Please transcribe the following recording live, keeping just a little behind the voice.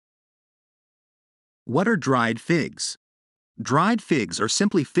What are dried figs? Dried figs are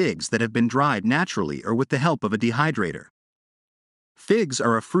simply figs that have been dried naturally or with the help of a dehydrator. Figs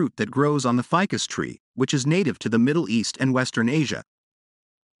are a fruit that grows on the ficus tree, which is native to the Middle East and Western Asia.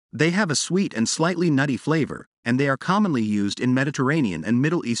 They have a sweet and slightly nutty flavor, and they are commonly used in Mediterranean and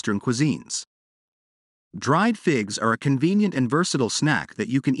Middle Eastern cuisines. Dried figs are a convenient and versatile snack that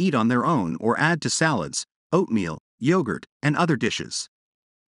you can eat on their own or add to salads, oatmeal, yogurt, and other dishes.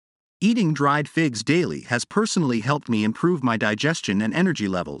 Eating dried figs daily has personally helped me improve my digestion and energy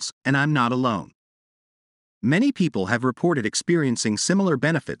levels, and I'm not alone. Many people have reported experiencing similar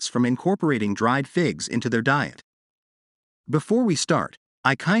benefits from incorporating dried figs into their diet. Before we start,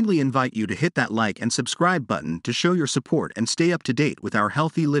 I kindly invite you to hit that like and subscribe button to show your support and stay up to date with our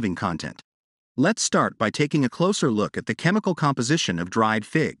healthy living content. Let's start by taking a closer look at the chemical composition of dried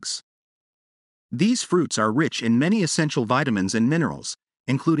figs. These fruits are rich in many essential vitamins and minerals,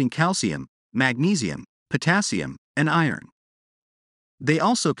 including calcium, magnesium, potassium, and iron. They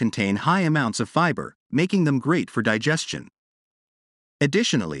also contain high amounts of fiber, making them great for digestion.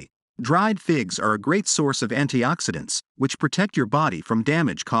 Additionally, dried figs are a great source of antioxidants, which protect your body from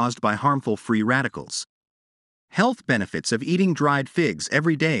damage caused by harmful free radicals. Health benefits of eating dried figs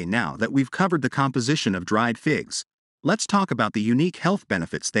every day. Now that we've covered the composition of dried figs, let's talk about the unique health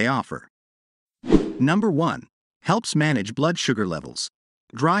benefits they offer. Number 1. Helps manage blood sugar levels.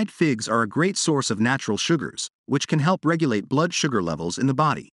 Dried figs are a great source of natural sugars, which can help regulate blood sugar levels in the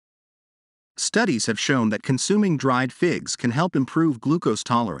body. Studies have shown that consuming dried figs can help improve glucose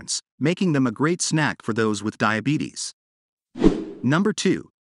tolerance, making them a great snack for those with diabetes. Number 2.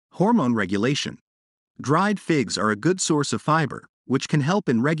 Hormone regulation. Dried figs are a good source of fiber, which can help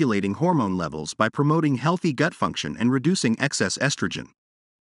in regulating hormone levels by promoting healthy gut function and reducing excess estrogen.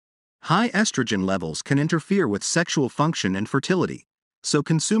 High estrogen levels can interfere with sexual function and fertility, so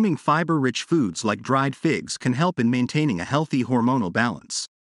consuming fiber-rich foods like dried figs can help in maintaining a healthy hormonal balance.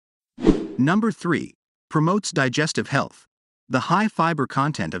 Number 3. Promotes digestive health. The high fiber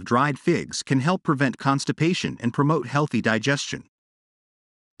content of dried figs can help prevent constipation and promote healthy digestion.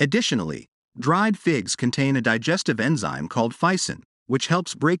 Additionally, dried figs contain a digestive enzyme called phycin, which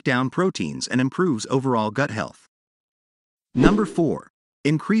helps break down proteins and improves overall gut health. Number 4.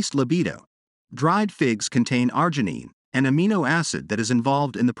 Increased libido. Dried figs contain arginine, an amino acid that is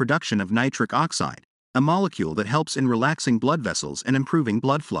involved in the production of nitric oxide, a molecule that helps in relaxing blood vessels and improving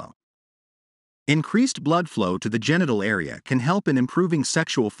blood flow. Increased blood flow to the genital area can help in improving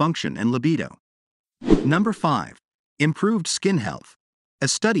sexual function and libido. Number 5. Improved skin health. A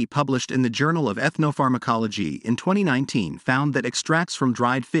study published in the Journal of Ethnopharmacology in 2019 found that extracts from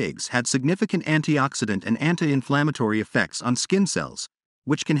dried figs had significant antioxidant and anti-inflammatory effects on skin cells,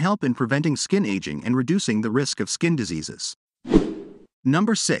 which can help in preventing skin aging and reducing the risk of skin diseases.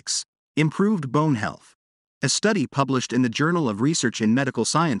 Number 6. Improved bone health. A study published in the Journal of Research in Medical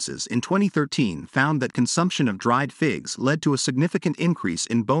Sciences in 2013 found that consumption of dried figs led to a significant increase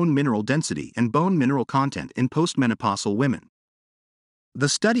in bone mineral density and bone mineral content in postmenopausal women. The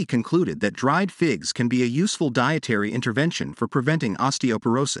study concluded that dried figs can be a useful dietary intervention for preventing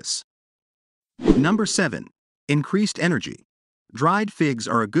osteoporosis. Number 7. Increased energy. Dried figs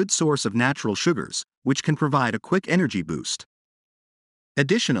are a good source of natural sugars, which can provide a quick energy boost.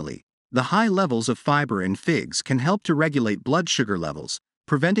 Additionally, the high levels of fiber in figs can help to regulate blood sugar levels,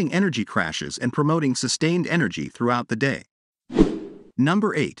 preventing energy crashes and promoting sustained energy throughout the day.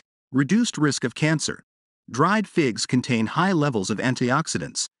 Number 8. Reduced risk of cancer. Dried figs contain high levels of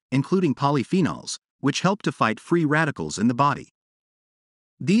antioxidants, including polyphenols, which help to fight free radicals in the body.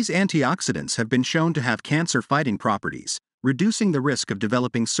 These antioxidants have been shown to have cancer-fighting properties, reducing the risk of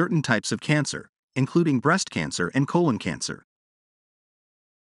developing certain types of cancer, including breast cancer and colon cancer.